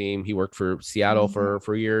national team. He worked for Seattle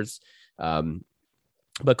for years.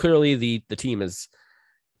 But clearly the team is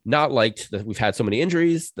not liked that we've had so many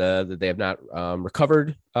injuries, that they have not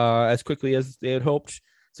recovered as quickly as they had hoped.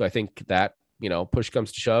 So I think that, push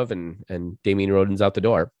comes to shove and Damian Roden's out the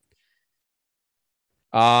door.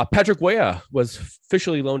 Patrick Weah was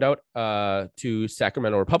officially loaned out to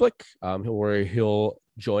Sacramento Republic, where he'll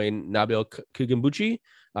join Nabil Kugambuchi,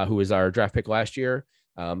 who was our draft pick last year,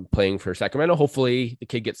 playing for Sacramento. Hopefully the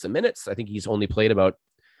kid gets some minutes. I think he's only played about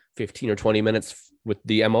 15 or 20 minutes with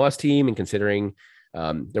the MLS team, and considering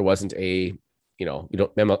there wasn't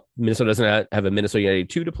Minnesota doesn't have a Minnesota United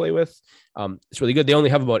 2 to play with. It's really good. They only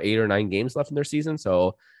have about 8 or 9 games left in their season.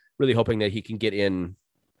 So really hoping that he can get into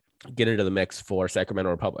the mix for Sacramento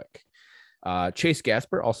Republic. Chase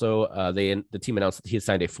Gasper also, the team announced that he had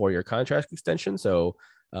signed a 4-year contract extension. So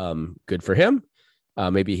good for him.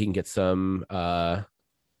 Maybe he can get some sign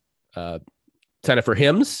up for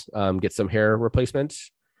Hims, get some hair replacement.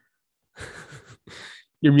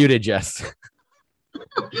 You're muted, Jess.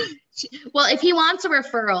 Well, if he wants a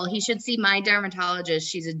referral, he should see my dermatologist.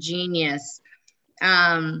 She's a genius.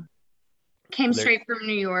 Came straight from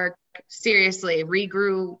New York. Seriously,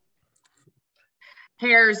 regrew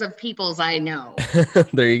hairs of peoples I know.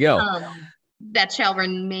 There you go. that shall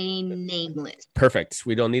remain nameless. Perfect.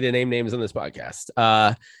 We don't need to name names on this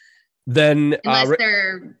podcast. Then unless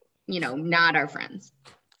they're, not our friends.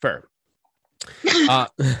 Fair.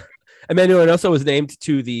 Emmanuel Reynoso was named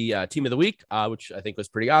to the team of the week, which I think was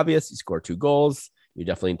pretty obvious. He scored 2 goals. You're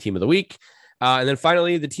definitely team of the week. And then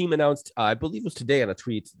finally, the team announced, I believe it was today on a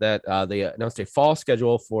tweet, that they announced a fall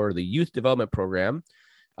schedule for the youth development program,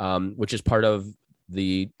 which is part of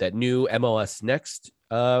that new MLS Next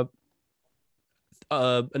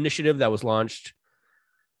initiative that was launched.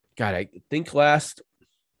 God, I think last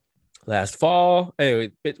fall.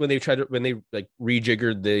 Anyway, when they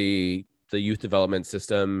rejiggered the youth development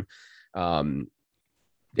system,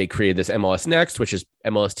 they created this MLS Next, which is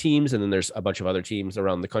MLS teams, and then there's a bunch of other teams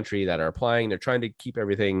around the country that are applying. They're trying to keep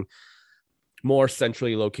everything more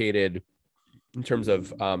centrally located in terms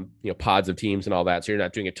of pods of teams and all that, so you're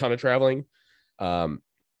not doing a ton of traveling. Because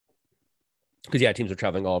teams are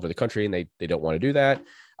traveling all over the country and they don't want to do that.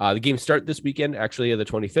 The games start this weekend, actually, the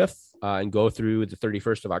 25th, and go through the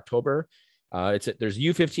 31st of October. There's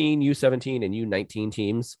U15, U17, and U19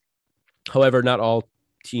 teams. However, not all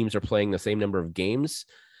teams are playing the same number of games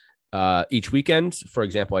each weekend. For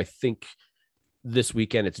example, I think this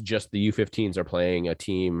weekend it's just the U15s are playing a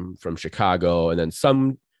team from Chicago, and then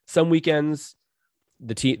some weekends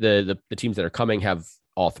the teams that are coming have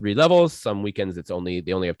all 3 levels. Some weekends they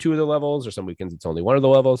only have 2 of the levels, or some weekends it's only 1 of the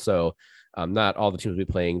levels. So not all the teams will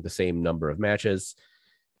be playing the same number of matches,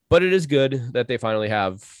 but it is good that they finally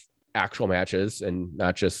have actual matches and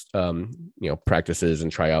not just practices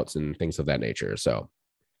and tryouts and things of that nature. So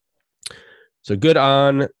good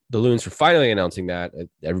on the Loons for finally announcing that.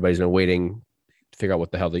 Everybody's been waiting to figure out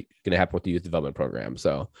what the hell is going to happen with the youth development program.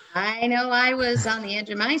 So I know I was on the edge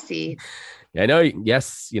of my seat. I know.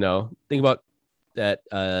 Yes. Think about that.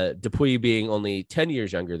 Dupuy being only 10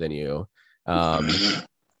 years younger than you. Yeah.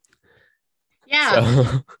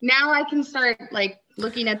 So. Now I can start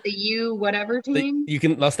looking at the U whatever team. You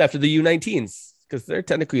can lust after the U19s because they're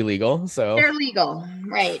technically legal. So they're legal,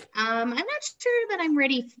 right? I'm not sure that I'm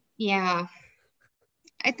ready. Yeah,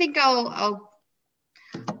 I think I'll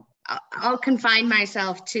confine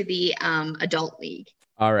myself to the adult league.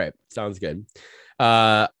 All right, sounds good.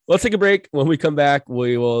 Let's take a break. When we come back,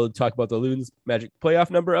 we will talk about the Loons Magic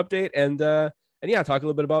playoff number update and talk a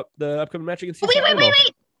little bit about the upcoming match against. Wait.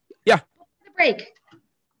 Yeah. The break.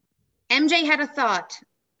 MJ had a thought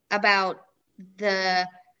about the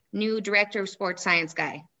new director of sports science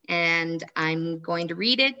guy, and I'm going to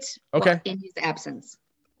read it in his absence.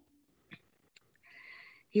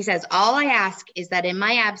 He says, all I ask is that in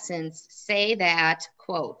my absence, say that,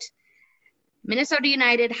 quote, Minnesota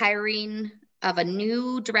United hiring of a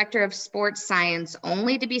new director of sports science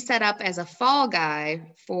only to be set up as a fall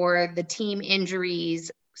guy for the team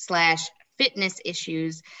injuries / fitness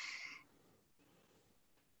issues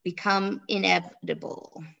become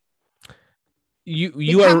inevitable.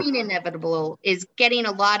 Becoming inevitable is getting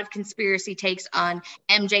a lot of conspiracy takes on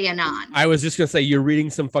MJ Anon. I was just gonna say you're reading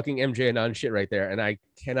some fucking MJ Anon shit right there, and I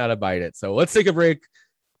cannot abide it. So let's take a break.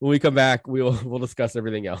 When we come back, we'll discuss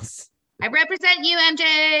everything else. I represent you,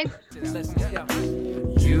 MJ.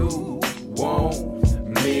 You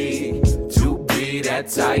want me to be that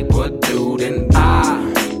type of dude, and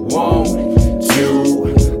I want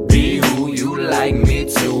to be who you like me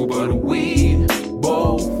to, but we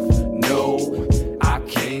both know I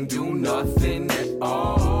can't do nothing at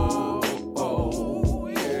all. Oh,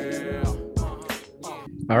 yeah.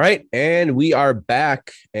 All right, and we are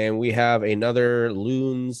back, and we have another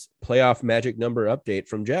Loons playoff magic number update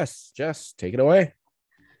from Jess. Jess, take it away.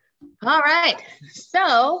 All right,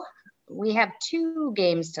 so we have 2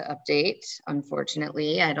 games to update.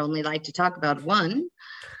 Unfortunately, I'd only like to talk about one.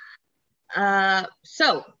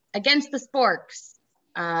 So against the Sporks,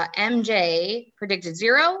 MJ predicted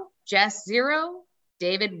 0, Jess 0,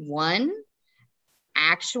 David 1.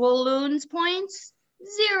 Actual Loons points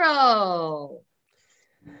 0.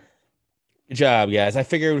 Good job, guys. I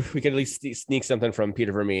figured we could at least sneak something from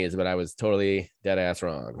Peter Vermees, but I was totally dead ass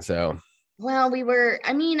wrong. So, well, I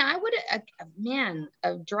would have,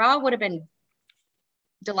 a draw would have been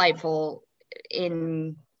delightful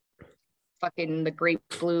in fucking the great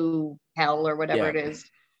blue hell or whatever it is.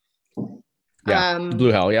 Yeah,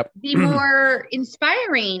 blue hell, yep. The more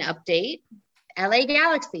inspiring update, LA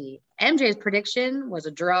Galaxy. MJ's prediction was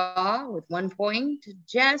a draw with 1 point.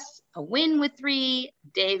 Jess, a win with 3.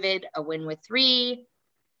 David, a win with 3.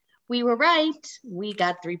 We were right. We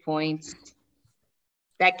got 3 points.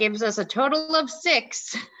 That gives us a total of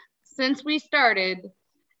 6 since we started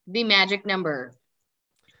the magic number.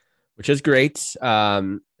 Which is great.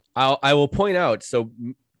 I will point out, so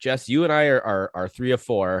Jess, you and I are 3 of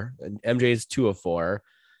 4, and MJ's 2 of 4.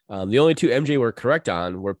 The only 2 MJ were correct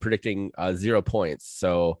on were predicting 0 points.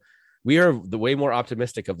 So we are the way more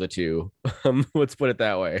optimistic of the 2. Let's put it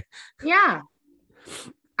that way. Yeah.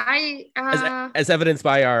 As evidenced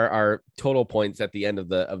by our total points at the end of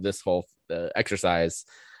this whole exercise.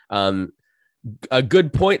 A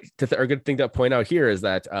good point or good thing to point out here is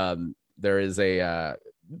that there is a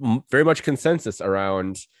very much consensus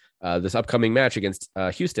around this upcoming match against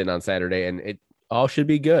Houston on Saturday, and it all should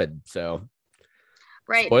be good. So,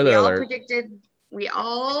 right. Spoiler alert. We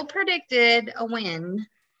all predicted a win,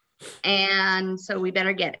 and so we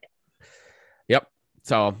better get it. Yep.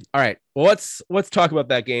 So, all right. Well, let's talk about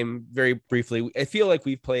that game very briefly. I feel like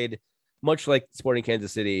we've played much like Sporting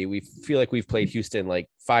Kansas City. We feel like we've played Houston like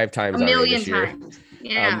 5 times a already million this year. times.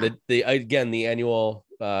 Yeah. The annual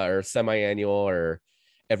or semi-annual or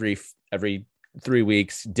every 3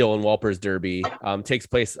 weeks Dylan Wolpers Derby takes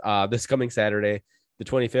place this coming Saturday, the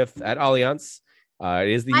 25th at Allianz. It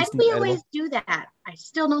is the Houston. Why do we always do that? I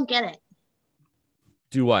still don't get it.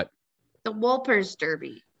 Do what? The Wolpers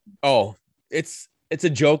Derby. Oh, it's a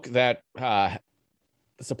joke that the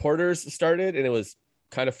supporters started, and it was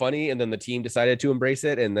kind of funny, and then the team decided to embrace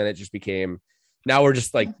it, and then it just became. Now we're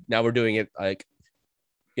doing it like,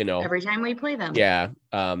 every time we play them. Yeah,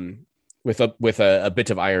 with a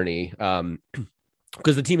bit of irony,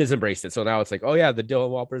 because the team has embraced it. So now it's like, oh yeah, the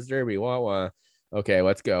Dylan Wolpers Derby. Wah wah. Okay,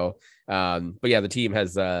 let's go. But yeah, the team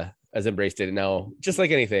has embraced it, and now just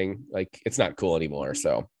like anything, like it's not cool anymore.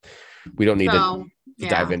 So we don't need to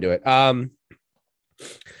dive into it.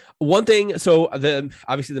 One thing. So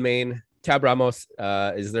obviously the main Tab Ramos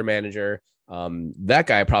is their manager. That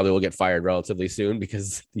guy probably will get fired relatively soon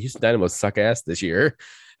because the Houston Dynamos suck ass this year.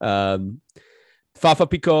 Fafa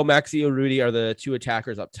Pico, Maxi Urruti are the 2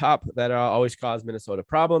 attackers up top that always cause Minnesota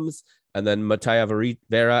problems. And then Mattia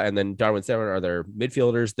Vera and then Darwin Zeller are their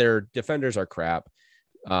midfielders. Their defenders are crap.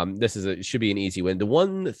 Should be an easy win. The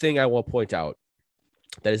one thing I will point out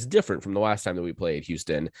that is different from the last time that we played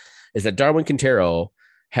Houston is that Darwin Quintero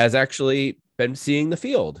has actually been seeing the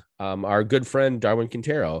field. Our good friend Darwin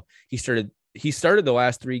Quintero, he started the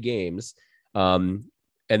last 3 games, and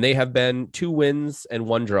they have been 2 wins and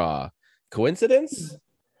 1 draw. Coincidence?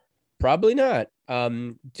 Probably not.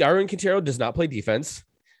 Darwin Quintero does not play defense.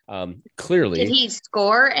 Clearly. Did he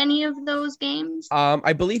score any of those games?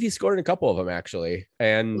 I believe he scored in a couple of them actually.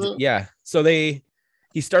 And yeah, so he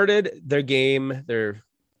started their game,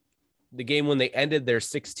 the game when they ended their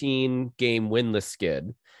 16 game winless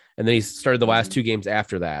skid. And then he started the last 2 games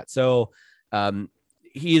after that. So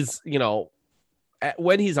he's,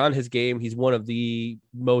 when he's on his game, he's one of the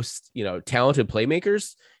most, talented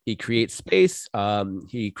playmakers. He creates space.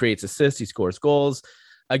 He creates assists. He scores goals.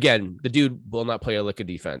 Again, the dude will not play a lick of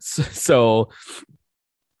defense. So,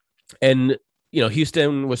 and,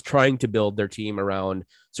 Houston was trying to build their team around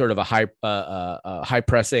sort of a high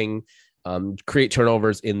pressing, create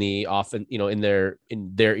turnovers in the often, in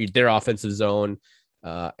their offensive zone.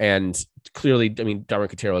 And clearly, Darwin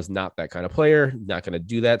Quintero is not that kind of player, not going to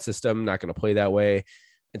do that system, not going to play that way.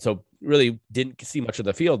 And so really didn't see much of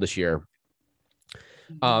the field this year.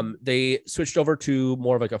 They switched over to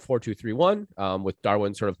more of like a 4-2-3-1, with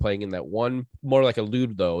Darwin sort of playing in that one, more like a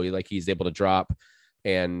Lude though. He's able to drop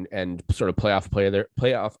and sort of play off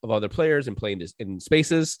of other players and play in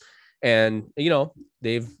spaces. And,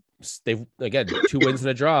 they've again, 2 wins and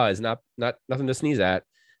a draw is not nothing to sneeze at.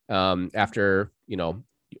 After,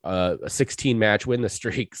 a 16 match win the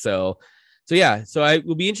streak. So yeah, so I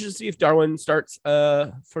will be interested to see if Darwin starts,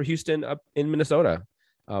 for Houston up in Minnesota.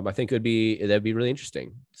 I think that'd be really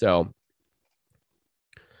interesting. So,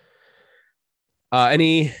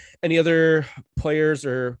 any other players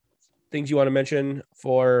or things you want to mention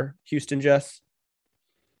for Houston, Jess?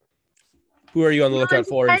 Who are you on the lookout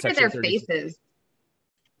for in section 30? Faces.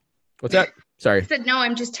 What's that? Sorry. I said, no,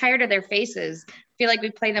 I'm just tired of their faces. I feel like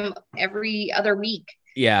we play them every other week.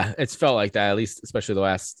 Yeah, it's felt like that, at least, especially the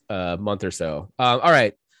last month or so. All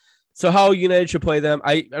right. So how United should play them.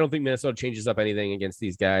 I don't think Minnesota changes up anything against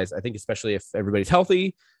these guys. I think especially if everybody's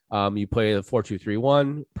healthy, you play the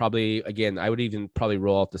 4-2-3-1. Probably, again, I would even probably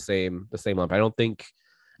roll out the same lump.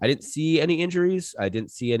 I didn't see any injuries. I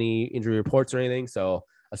didn't see any injury reports or anything. So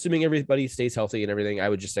assuming everybody stays healthy and everything, I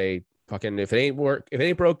would just say, fucking, if it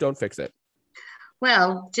ain't broke, don't fix it.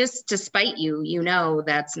 Well, just to spite you,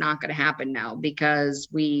 that's not going to happen now because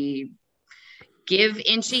we give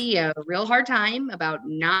Inchy a real hard time about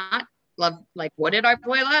not like, what did I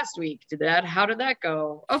play last week? How did that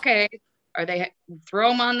go? Okay. Are they throw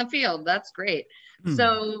them on the field? That's great.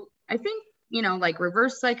 So I think like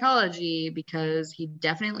reverse psychology, because he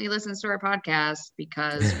definitely listens to our podcast,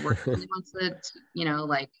 because we're the only ones that,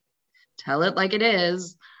 like tell it like it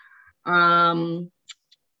is.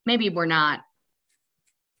 Maybe we're not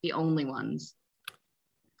the only ones.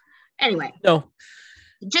 Anyway, No,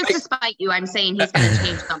 just to spite you, I'm saying he's going to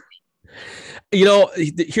change something.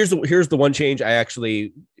 Here's the one change I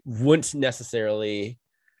actually wouldn't necessarily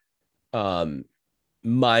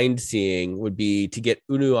mind seeing would be to get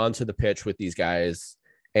Unu onto the pitch with these guys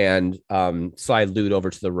and slide Lude over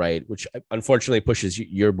to the right, which unfortunately pushes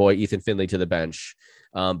your boy Ethan Finley to the bench.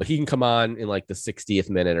 But he can come on in like the 60th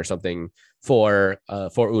minute or something for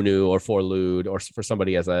Unu or for Lude or for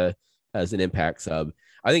somebody as an impact sub.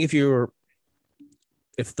 I think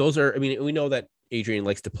if those are, I mean, we know that Adrian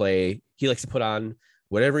likes to play. He likes to put on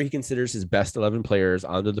whatever he considers his best 11 players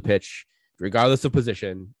onto the pitch, regardless of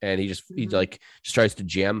position. And he just tries to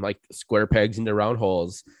jam like square pegs into round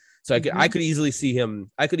holes. So I could easily see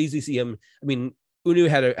him. I mean, Unu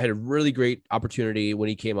had a really great opportunity when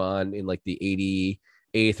he came on in like the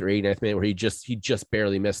 88th or 89th minute where he just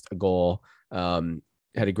barely missed a goal.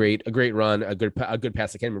 Had a great run, a good pass.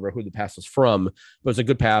 I can't remember who the pass was from, but it was a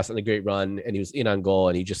good pass and a great run, and he was in on goal,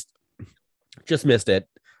 and he just missed it.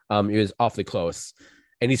 He was awfully close,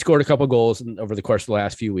 and he scored a couple goals over the course of the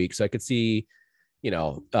last few weeks. So I could see,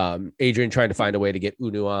 Adrian trying to find a way to get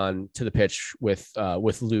Unu on to the pitch with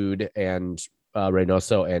Lude and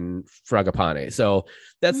Reynoso and Fragapane. So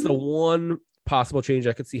that's the one possible change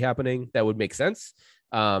I could see happening that would make sense.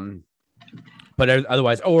 But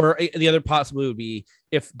otherwise, or the other possibility would be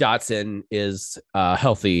if Dotson is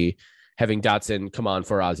healthy, having Dotson come on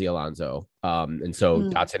for Ozzy Alonso. And so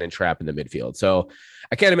Dotson and Trapp in the midfield. So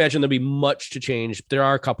I can't imagine there'll be much to change. There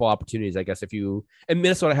are a couple opportunities, I guess, and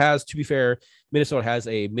Minnesota has, to be fair, Minnesota has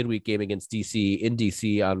a midweek game against DC in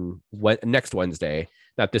DC on next Wednesday,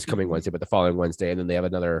 not this coming Wednesday, but the following Wednesday. And then they have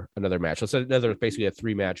another match. So it's basically a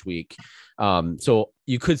 3-match week. So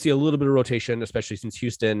you could see a little bit of rotation, especially since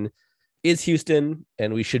Houston is Houston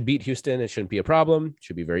and we should beat Houston. It shouldn't be a problem. It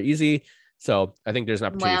should be very easy. So I think there's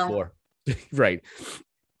an opportunity for right.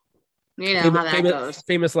 How that goes.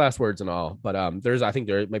 Famous last words and all, but I think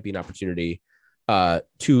there might be an opportunity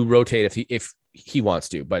to rotate if he wants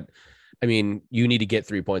to. But I mean, you need to get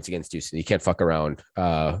 3 points against Houston. You can't fuck around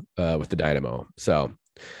with the Dynamo. So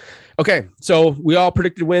okay, so we all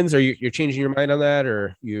predicted wins. Are you're changing your mind on that,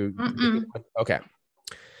 or you? Okay.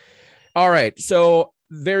 All right. So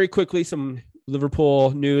very quickly, some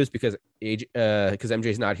Liverpool news because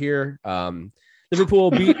MJ's not here.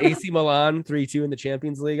 Liverpool beat AC Milan 3-2 in the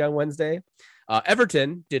Champions League on Wednesday.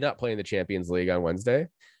 Everton did not play in the Champions League on Wednesday.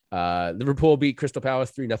 Liverpool beat Crystal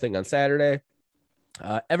Palace 3-0 on Saturday.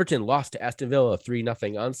 Everton lost to Aston Villa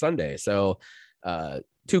 3-0 on Sunday. So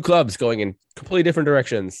two clubs going in completely different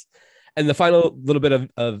directions. And the final little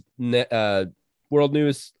bit of world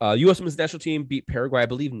news, U.S. women's national team beat Paraguay, I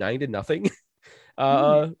believe, 9-0.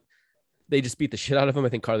 They just beat the shit out of them. I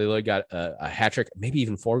think Carly Lloyd got a hat trick, maybe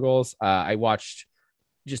even 4 goals. I watched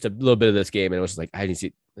just a little bit of this game and it was just like, I didn't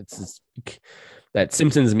see that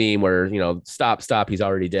Simpsons meme where, stop, he's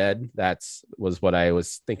already dead. Was what I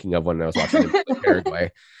was thinking of when I was watching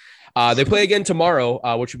Paraguay. They play again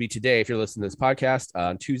tomorrow, which would be today. If you're listening to this podcast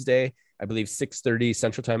on Tuesday, I believe 6:30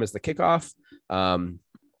 Central Time is the kickoff.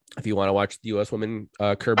 If you want to watch the U.S. women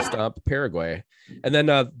curb stomp Paraguay, and then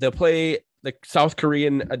they'll play the South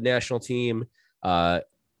Korean national team in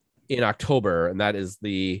October, and that is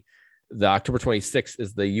the October 26th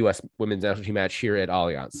is the U.S. women's national team match here at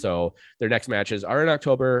Allianz. So their next matches are in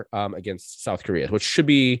October against South Korea, which should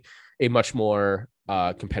be a much more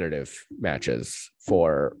competitive matches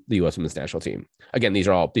for the U.S. women's national team. Again, these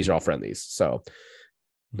are all friendlies, so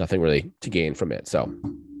nothing really to gain from it. So,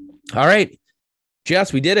 all right,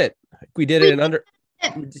 Jess, we did it. We did it in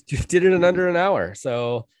under an hour.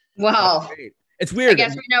 So. Wow. It's weird. I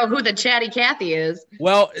guess we know who the chatty Cathy is.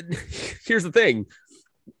 Well, here's the thing.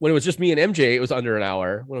 When it was just me and MJ, it was under an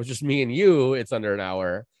hour. When it was just me and you, it's under an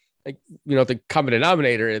hour. Like, the common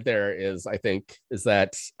denominator there is, I think, is that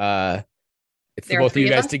it's the both of you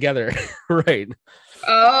guys together. Right.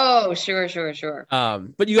 Oh, sure.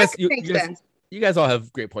 But you guys all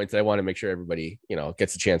have great points that I want to make sure everybody,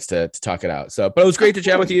 gets a chance to talk it out. So, but it was great to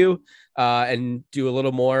chat with you and do a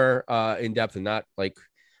little more in depth and not like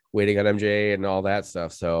waiting on MJ and all that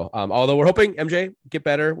stuff. So, although we're hoping MJ get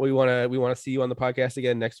better, we want to see you on the podcast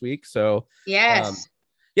again next week. So yes,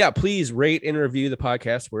 please rate and review the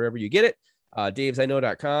podcast wherever you get it.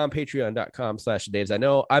 DavesIknow.com,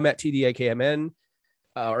 patreon.com/DavesIknow. I'm at TDIKMN.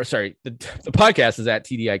 the podcast is at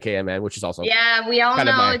TDIKMN, which is also we all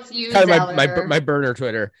know it's you, Zeller. my burner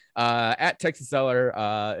Twitter. At Texas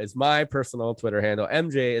Zeller is my personal Twitter handle.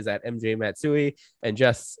 MJ is at MJ Matsui, and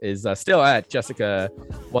Jess is still at Jessica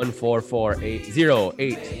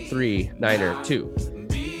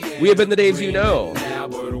 144808392. We have been the Daves you know.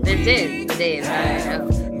 This is the Daves I know.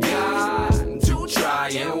 To try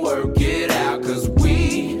and work it out, 'cause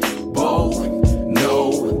we both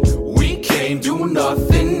know we can't do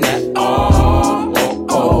nothing at all.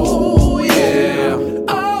 Oh yeah.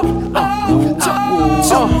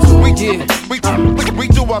 We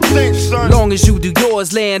do our thing, son. Long as you do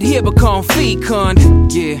yours, land here become fecund.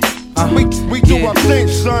 Yeah. We do our thing,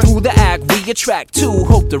 son. Through the act, we attract two,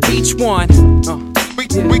 hope to reach one. We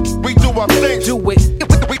do our thing. Do it.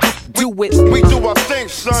 We do our thing,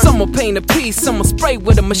 son. Some will paint a piece, some will spray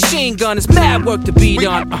with a machine gun. It's mad work to be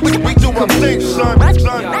done. We do our thing, son.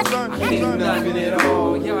 Nothing at all.